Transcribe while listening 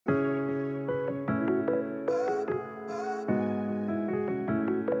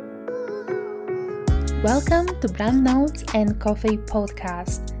Welcome to Brand Notes and Coffee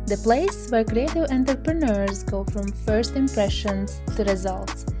Podcast, the place where creative entrepreneurs go from first impressions to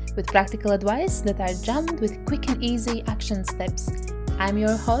results, with practical advice that are jammed with quick and easy action steps. I'm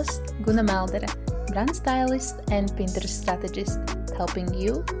your host, Gunnar Melder, brand stylist and Pinterest strategist, helping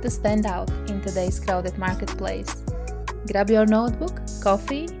you to stand out in today's crowded marketplace. Grab your notebook,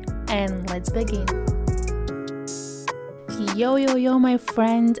 coffee, and let's begin. Yo, my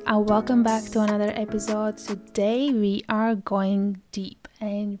friend, welcome back to another episode. Today we are going deep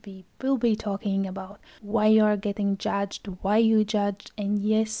and we will be talking about why you are getting judged, why you judged, and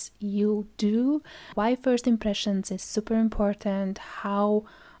yes, you do, why first impressions is super important, how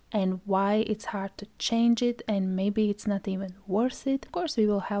and why it's hard to change it, and maybe it's not even worth it. Of course, we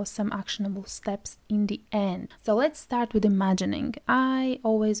will have some actionable steps in the end. So let's start with imagining. I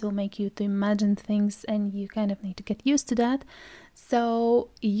always will make you to imagine things, and you kind of need to get used to that.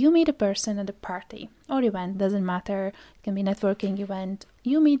 So you meet a person at a party or event, doesn't matter, it can be networking event.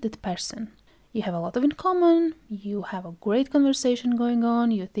 You meet that person. You have a lot of in common, you have a great conversation going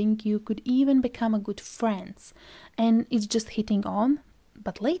on, you think you could even become a good friends, and it's just hitting on.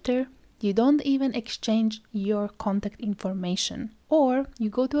 But later, you don't even exchange your contact information. Or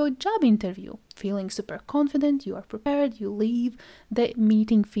you go to a job interview feeling super confident, you are prepared, you leave the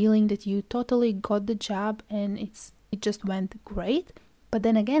meeting feeling that you totally got the job and it just went great. But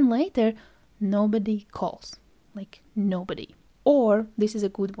then again later, nobody calls. Like nobody. Or, this is a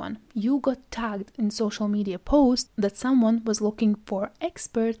good one, you got tagged in social media post that someone was looking for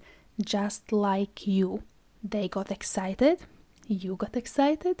expert just like you. They got excited. You got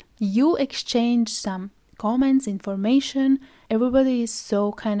excited, you exchange some comments, information, everybody is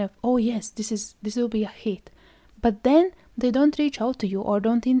so kind of, oh yes, this will be a hit. But then they don't reach out to you or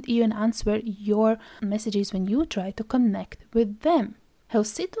don't even answer your messages when you try to connect with them. Have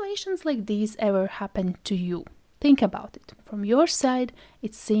situations like these ever happened to you? Think about it. From your side,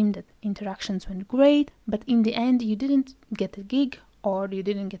 it seemed that interactions went great, but in the end you didn't get a gig, or you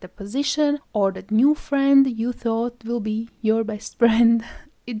didn't get a position, or that new friend you thought will be your best friend.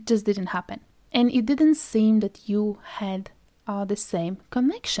 It just didn't happen. And it didn't seem that you had the same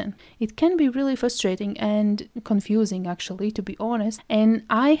connection. It can be really frustrating and confusing, actually, to be honest. And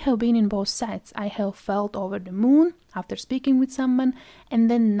I have been in both sides. I have felt over the moon after speaking with someone, and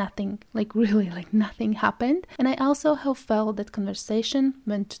then nothing, nothing happened. And I also have felt that conversation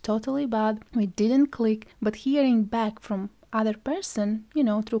went totally bad. We didn't click, but hearing back from other person,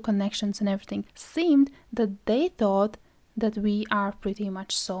 through connections and everything, seemed that they thought that we are pretty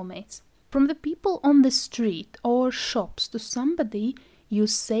much soulmates. From the people on the street or shops to somebody you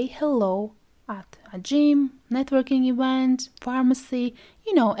say hello at a gym, networking event, pharmacy,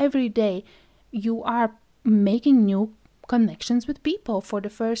 every day you are making new connections with people for the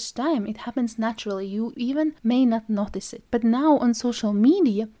first time. It happens naturally. You even may not notice it. But now on social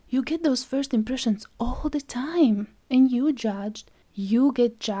media, you get those first impressions all the time. And you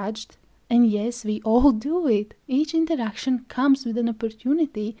get judged, and yes, we all do it. Each interaction comes with an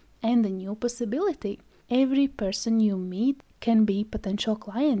opportunity and a new possibility. Every person you meet can be a potential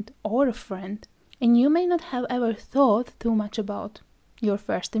client or a friend, and you may not have ever thought too much about your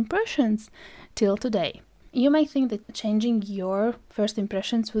first impressions till today. You may think that changing your first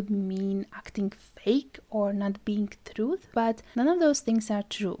impressions would mean acting fake or not being truth, but none of those things are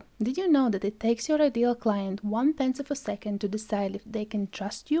true. Did you know that it takes your ideal client 1/10 of a second to decide if they can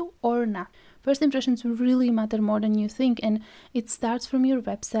trust you or not? First impressions really matter more than you think, and it starts from your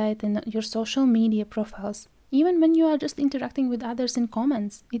website and your social media profiles. Even when you are just interacting with others in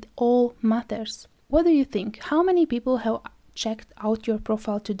comments, it all matters. What do you think? How many people have checked out your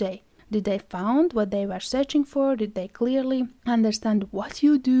profile today? Did they found what they were searching for? Did they clearly understand what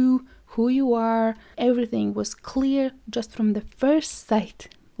you do, who you are? Everything was clear just from the first sight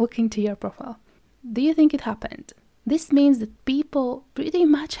looking to your profile. Do you think it happened? This means that people pretty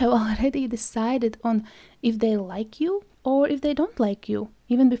much have already decided on if they like you or if they don't like you,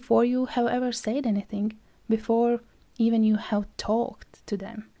 even before you have ever said anything, before even you have talked to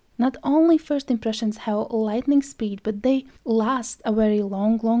them. Not only first impressions have lightning speed, but they last a very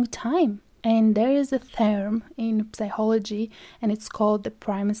long time. And there is a term in psychology, and it's called the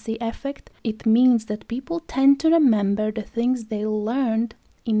primacy effect. It means that people tend to remember the things they learned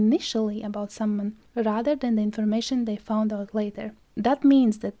initially about someone rather than the information they found out later. That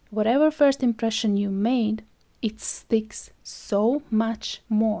means that whatever first impression you made, it sticks so much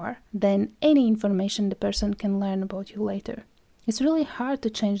more than any information the person can learn about you later. It's really hard to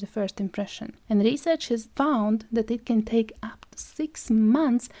change the first impression, and research has found that it can take up to 6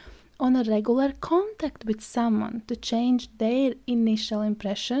 months on a regular contact with someone to change their initial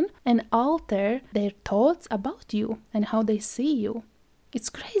impression and alter their thoughts about you and how they see you. It's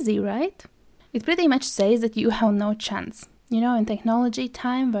crazy, right? It pretty much says that you have no chance. In technology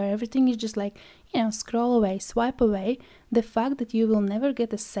time where everything is just like, scroll away, swipe away, the fact that you will never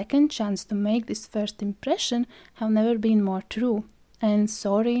get a second chance to make this first impression have never been more true. And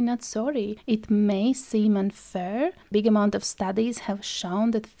sorry, not sorry. It may seem unfair. Big amount of studies have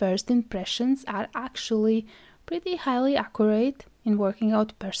shown that first impressions are actually pretty highly accurate in working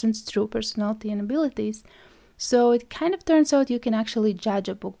out a person's true personality and abilities. So it kind of turns out you can actually judge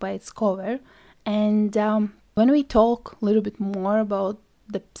a book by its cover. And when we talk a little bit more about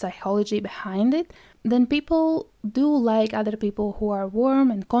the psychology behind it, then people do like other people who are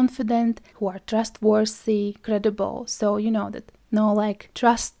warm and confident, who are trustworthy, credible. So that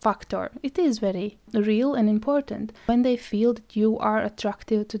trust factor. It is very real and important. When they feel that you are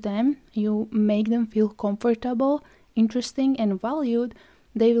attractive to them, you make them feel comfortable, interesting and valued,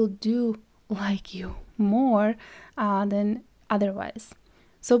 they will do like you more than otherwise.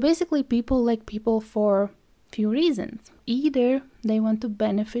 So basically people like people for few reasons. Either they want to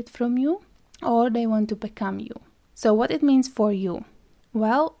benefit from you or they want to become you. So what it means for you?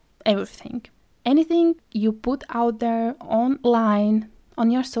 Well, everything. Anything you put out there online,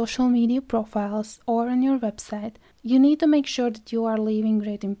 on your social media profiles or on your website, you need to make sure that you are leaving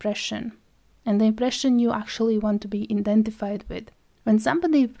great impression and the impression you actually want to be identified with. When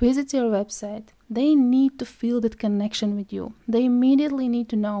somebody visits your website, they need to feel that connection with you. They immediately need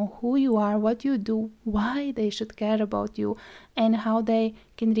to know who you are, what you do, why they should care about you, and how they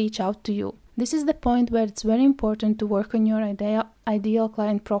can reach out to you. This is the point where it's very important to work on your ideal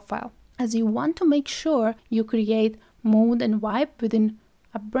client profile, as you want to make sure you create mood and vibe within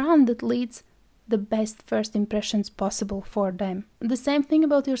a brand that leads the best first impressions possible for them. The same thing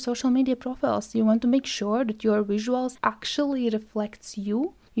about your social media profiles. You want to make sure that your visuals actually reflects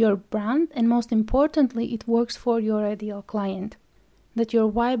you, your brand, and most importantly, it works for your ideal client. That your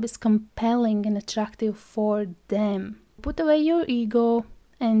vibe is compelling and attractive for them. Put away your ego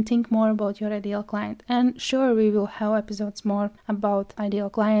and think more about your ideal client. And sure, we will have episodes more about ideal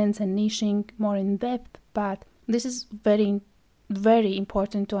clients and niching more in depth, but this is very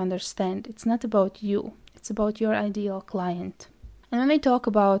important to understand. It's not about you, it's about your ideal client. And when we talk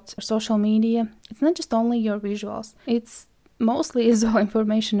about social media, it's not just only your visuals, it's mostly is all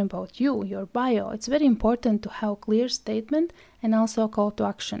information about you, your bio. It's very important to have a clear statement and also a call to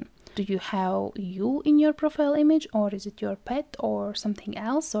action. Do you have you in your profile image, or is it your pet or something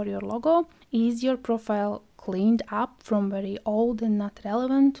else, or your logo? Is your profile cleaned up from very old and not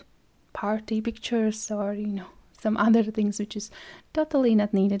relevant party pictures, or some other things which is totally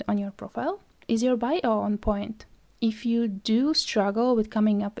not needed on your profile? Is your bio on point? If you do struggle with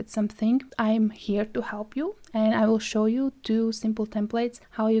coming up with something, I'm here to help you, and I will show you 2 simple templates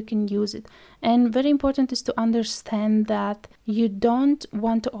how you can use it. And very important is to understand that you don't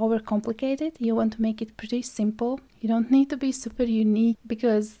want to overcomplicate it. You want to make it pretty simple. You don't need to be super unique,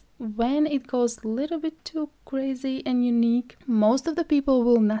 because when it goes a little bit too crazy and unique, most of the people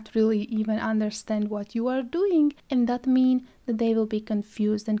will not really even understand what you are doing, and that means that they will be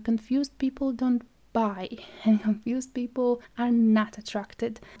confused, and confused people don't buy, and confused people are not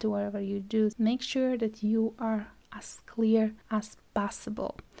attracted to whatever you do. Make sure that you are as clear as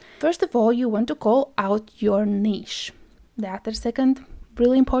possible. First of all, you want to call out your niche. The other second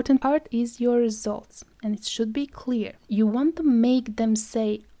really important part is your results, and it should be clear. You want to make them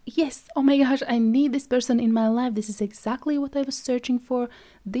say, yes, oh my gosh, I need this person in my life. This is exactly what I was searching for.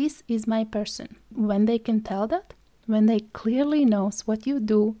 This is my person. When they can tell that, when they clearly knows what you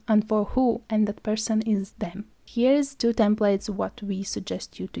do and for who, and that person is them. Here's 2 templates what we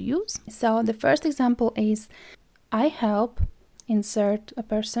suggest you to use. So the first example is, I help insert a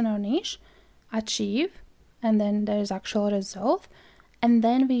person or niche, achieve, and then there's actual result, and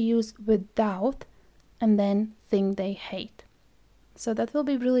then we use without, and then thing they hate. So that will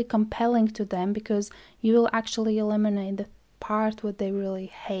be really compelling to them, because you will actually eliminate the part what they really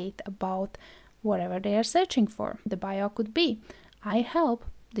hate about whatever they are searching for. The bio could be, I help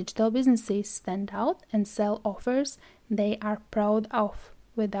digital businesses stand out and sell offers they are proud of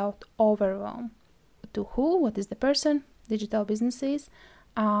without overwhelm. To who? What is the person? Digital businesses.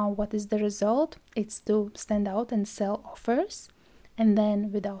 What is the result? It's to stand out and sell offers. And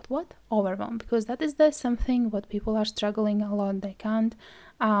then without what? Overwhelm. Because that is something what people are struggling a lot. They can't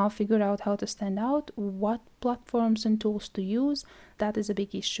figure out how to stand out, what platforms and tools to use. That is a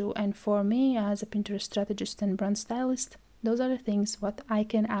big issue. And for me, as a Pinterest strategist and brand stylist, those are the things what I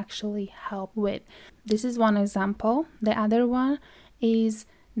can actually help with. This is one example. The other one is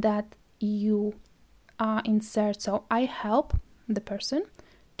that you insert. So I help the person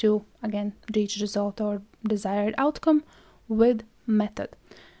to, again, reach result or desired outcome with method.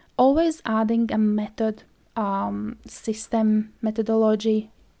 Always adding a method, system, methodology,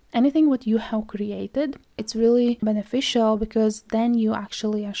 anything what you have created, it's really beneficial, because then you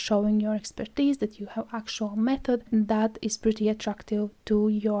actually are showing your expertise, that you have actual method that is pretty attractive to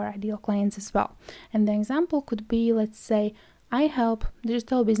your ideal clients as well. And the example could be, let's say, I help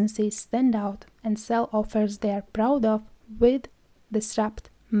digital businesses stand out and sell offers they are proud of with the SRAPT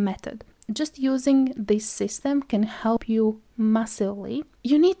method. Just using this system can help you massively.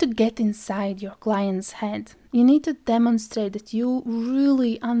 You need to get inside your client's head. You need to demonstrate that you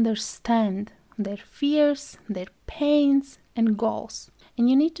really understand their fears, their pains, and goals. And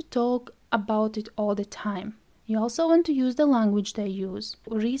you need to talk about it all the time. You also want to use the language they use.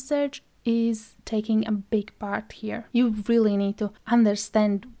 Research is taking a big part here. You really need to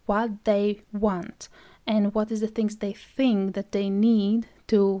understand what they want and what is the things they think that they need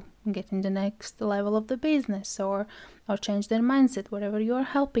to get in the next level of the business or change their mindset, whatever you are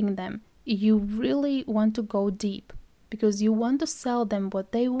helping them. You really want to go deep, because you want to sell them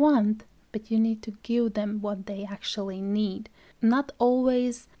what they want, but you need to give them what they actually need. Not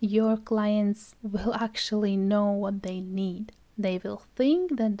always your clients will actually know what they need. They will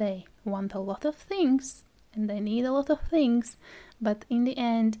think that they want a lot of things and they need a lot of things, but in the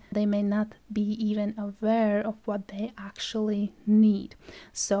end they may not be even aware of what they actually need.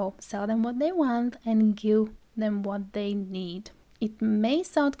 So sell them what they want and give them what they need. It may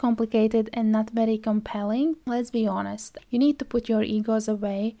sound complicated and not very compelling. Let's be honest. You need to put your egos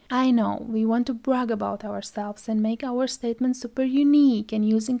away. I know we want to brag about ourselves and make our statements super unique and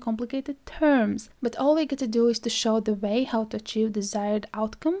using complicated terms, but all we got to do is to show the way how to achieve desired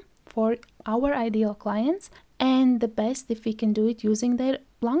outcome for our ideal clients, and the best if we can do it using their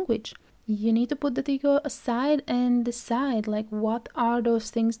language. You need to put that ego aside and decide what are those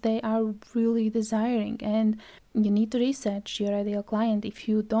things they are really desiring, and you need to research your ideal client. If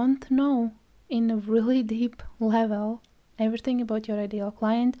you don't know in a really deep level everything about your ideal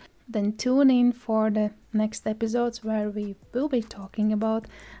client, then tune in for the next episodes where we will be talking about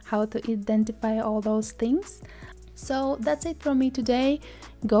how to identify all those things. So that's it from me today.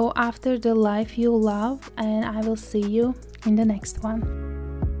 Go after the life you love, and I will see you in the next one.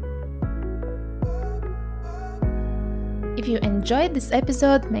 If you enjoyed this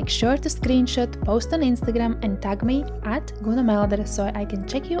episode, make sure to screenshot, post on Instagram and tag me @GunaMelder so I can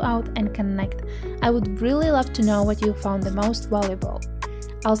check you out and connect. I would really love to know what you found the most valuable.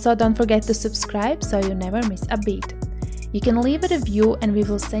 Also, don't forget to subscribe so you never miss a beat. You can leave a review and we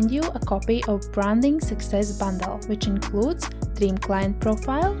will send you a copy of Branding Success Bundle, which includes Dream Client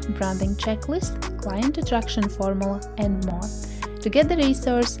Profile, Branding Checklist, Client Attraction Formula, and more. To get the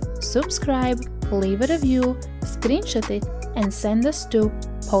resource, subscribe, leave a review, screenshot it, and send us to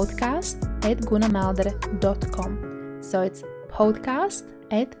podcast@gunameldere.com. So it's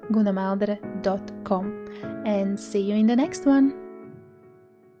podcast@gunameldere.com. And see you in the next one.